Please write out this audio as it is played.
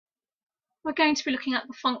we're going to be looking at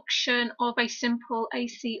the function of a simple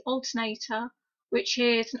AC alternator, which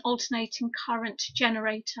is an alternating current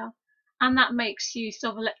generator, and that makes use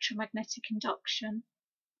of electromagnetic induction.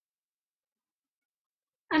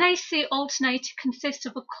 An AC alternator consists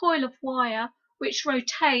of a coil of wire which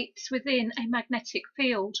rotates within a magnetic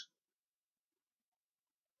field.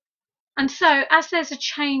 And so, as there's a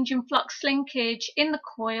change in flux linkage in the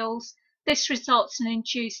coils, this results in an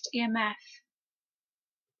induced EMF.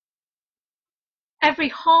 Every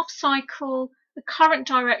half cycle, the current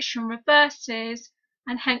direction reverses,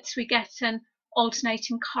 and hence we get an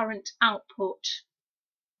alternating current output.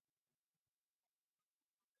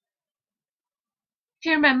 If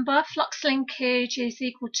you remember, flux linkage is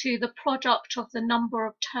equal to the product of the number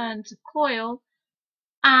of turns of coil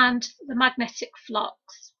and the magnetic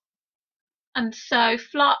flux. And so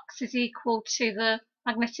flux is equal to the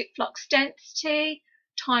magnetic flux density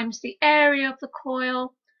times the area of the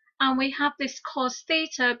coil, and we have this cos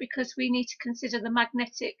theta because we need to consider the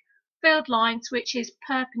magnetic field lines, which is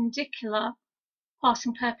perpendicular,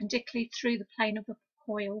 passing perpendicularly through the plane of the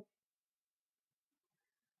coil.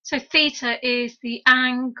 So theta is the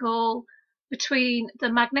angle between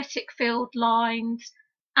the magnetic field lines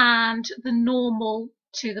and the normal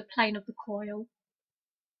to the plane of the coil.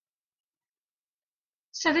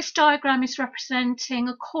 So this diagram is representing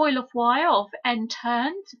a coil of wire of n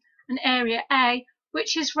turns, an area A,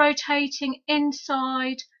 which is rotating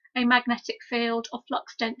inside a magnetic field of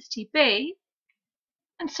flux density B.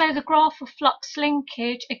 And so the graph of flux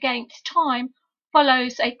linkage against time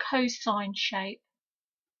follows a cosine shape.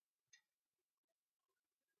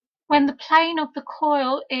 When the plane of the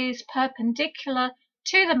coil is perpendicular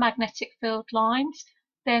to the magnetic field lines,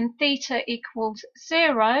 then theta equals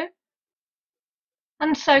 0.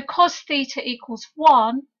 And so cos theta equals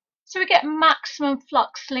 1. So we get maximum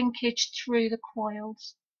flux linkage through the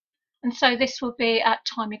coils. And so this will be at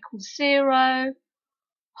time equals 0,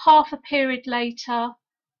 half a period later,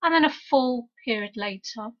 and then a full period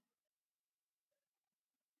later.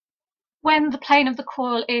 When the plane of the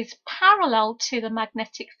coil is parallel to the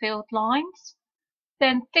magnetic field lines,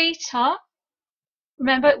 then theta,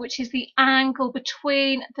 remember, which is the angle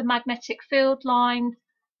between the magnetic field lines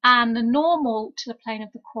and the normal to the plane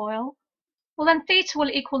of the coil, well then theta will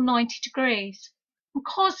equal 90 degrees. And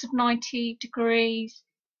cos of 90 degrees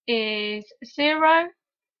is 0,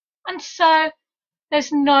 and so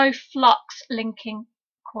there's no flux linking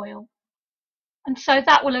coil. And so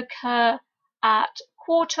that will occur at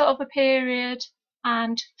quarter of a period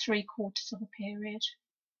and 3/4 of a period.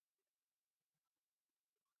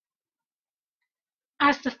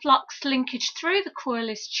 As the flux linkage through the coil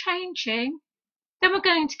is changing, then we're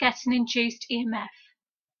going to get an induced EMF.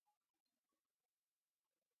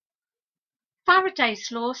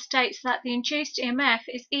 Faraday's law states that the induced EMF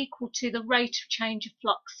is equal to the rate of change of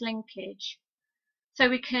flux linkage. So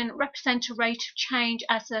we can represent a rate of change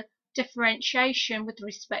as a differentiation with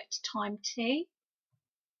respect to time t.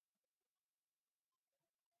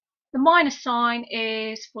 The minus sign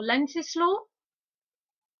is for Lenz's law.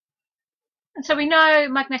 And so we know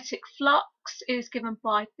magnetic flux is given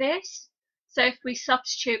by this. So if we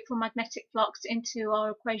substitute for magnetic flux into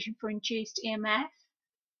our equation for induced EMF,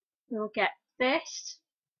 we'll get this.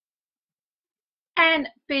 N,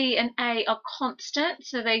 B and A are constant,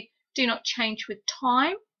 so they do not change with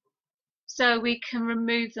time. So we can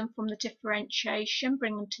remove them from the differentiation,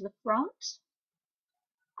 bring them to the front.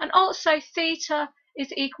 And also theta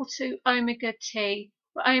is equal to omega t,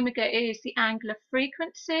 where omega is the angular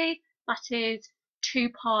frequency, that is 2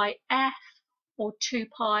 pi f, or 2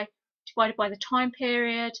 pi divided by the time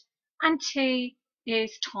period, and t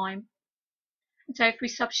is time. And so if we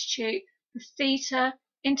substitute the theta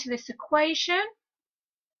into this equation,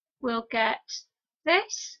 we'll get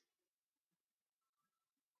this.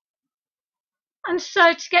 And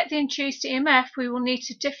so to get the induced EMF, we will need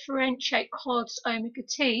to differentiate cos omega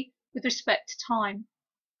t with respect to time.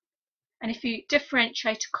 And if you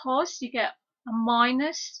differentiate a cos, you get a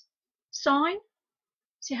minus sign.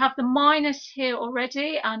 So you have the minus here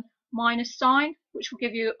already and minus sign, which will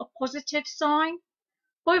give you a positive sign.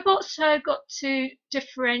 But we've also got to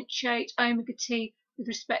differentiate omega t with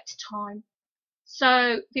respect to time.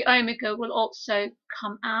 So the omega will also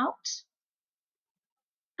come out.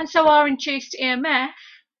 And so our induced EMF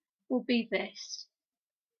will be this.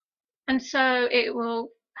 And so it will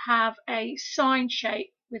have a sine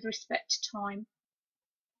shape with respect to time.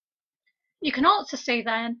 You can also see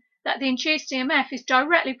then that the induced EMF is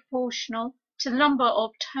directly proportional to the number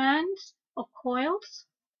of turns of coils.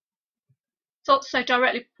 It's also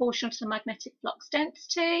directly proportional to the magnetic flux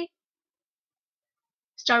density.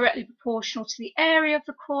 It's directly proportional to the area of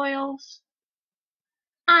the coils.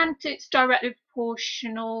 and it's directly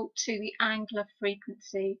proportional to the angular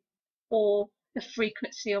frequency, or the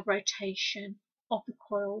frequency of rotation of the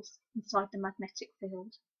coils inside the magnetic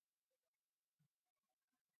field.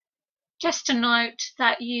 Just to note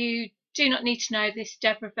that you do not need to know this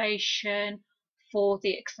derivation for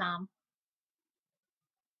the exam.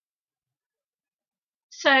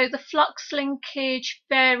 So the flux linkage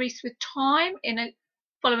varies with time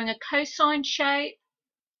following a cosine shape,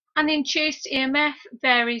 and the induced EMF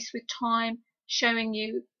varies with time, showing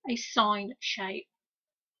you a sine shape.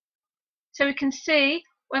 So we can see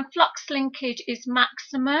when flux linkage is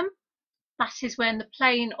maximum, that is when the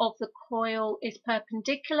plane of the coil is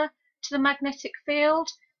perpendicular to the magnetic field,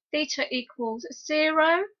 theta equals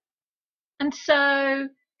 0. And so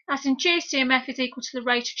as induced EMF is equal to the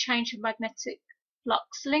rate of change of magnetic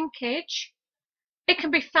flux linkage, it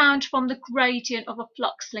can be found from the gradient of a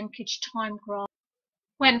flux linkage time graph.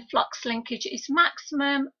 When flux linkage is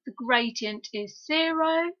maximum, the gradient is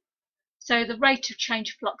 0. So the rate of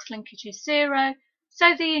change of flux linkage is 0.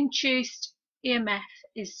 So the induced EMF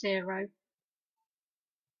is 0.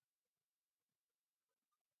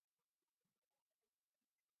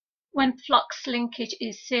 When flux linkage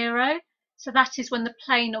is 0, so that is when the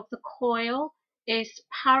plane of the coil is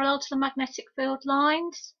parallel to the magnetic field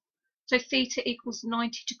lines, so theta equals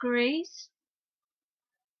 90 degrees.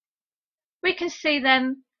 We can see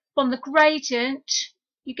then from the gradient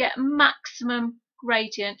you get a maximum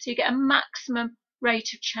gradient, so you get a maximum rate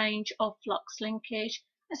of change of flux linkage,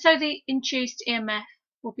 and so the induced EMF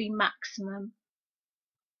will be maximum.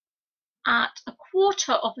 At a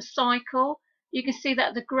quarter of a cycle, you can see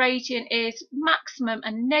that the gradient is maximum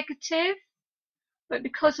and negative, but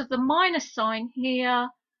because of the minus sign here,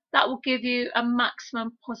 that will give you a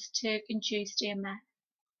maximum positive induced EMF.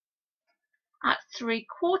 At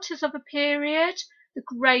 3/4 of a period, the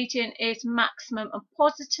gradient is maximum and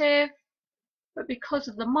positive, but because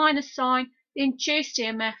of the minus sign, the induced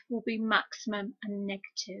EMF will be maximum and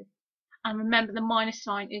negative. And remember, the minus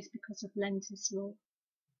sign is because of Lenz's law.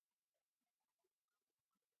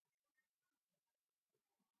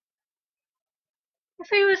 If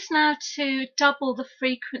we was now to double the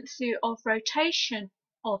frequency of rotation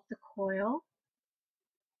of the coil,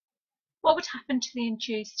 what would happen to the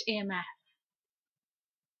induced EMF?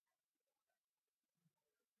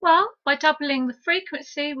 Well, by doubling the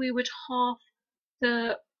frequency, we would halve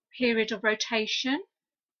the period of rotation,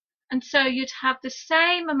 and so you'd have the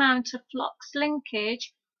same amount of flux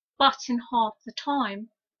linkage, but in half the time.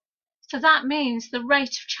 So that means the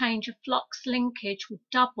rate of change of flux linkage would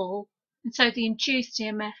double, and so the induced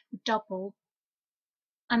EMF would double.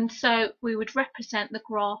 And so we would represent the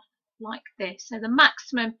graph like this. So the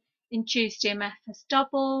maximum induced EMF has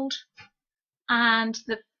doubled, and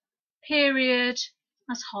the period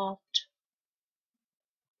has halved.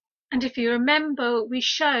 And if you remember, we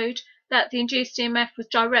showed that the induced EMF was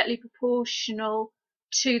directly proportional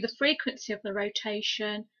to the frequency of the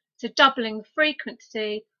rotation, so doubling the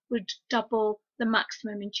frequency would double the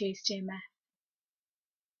maximum induced EMF.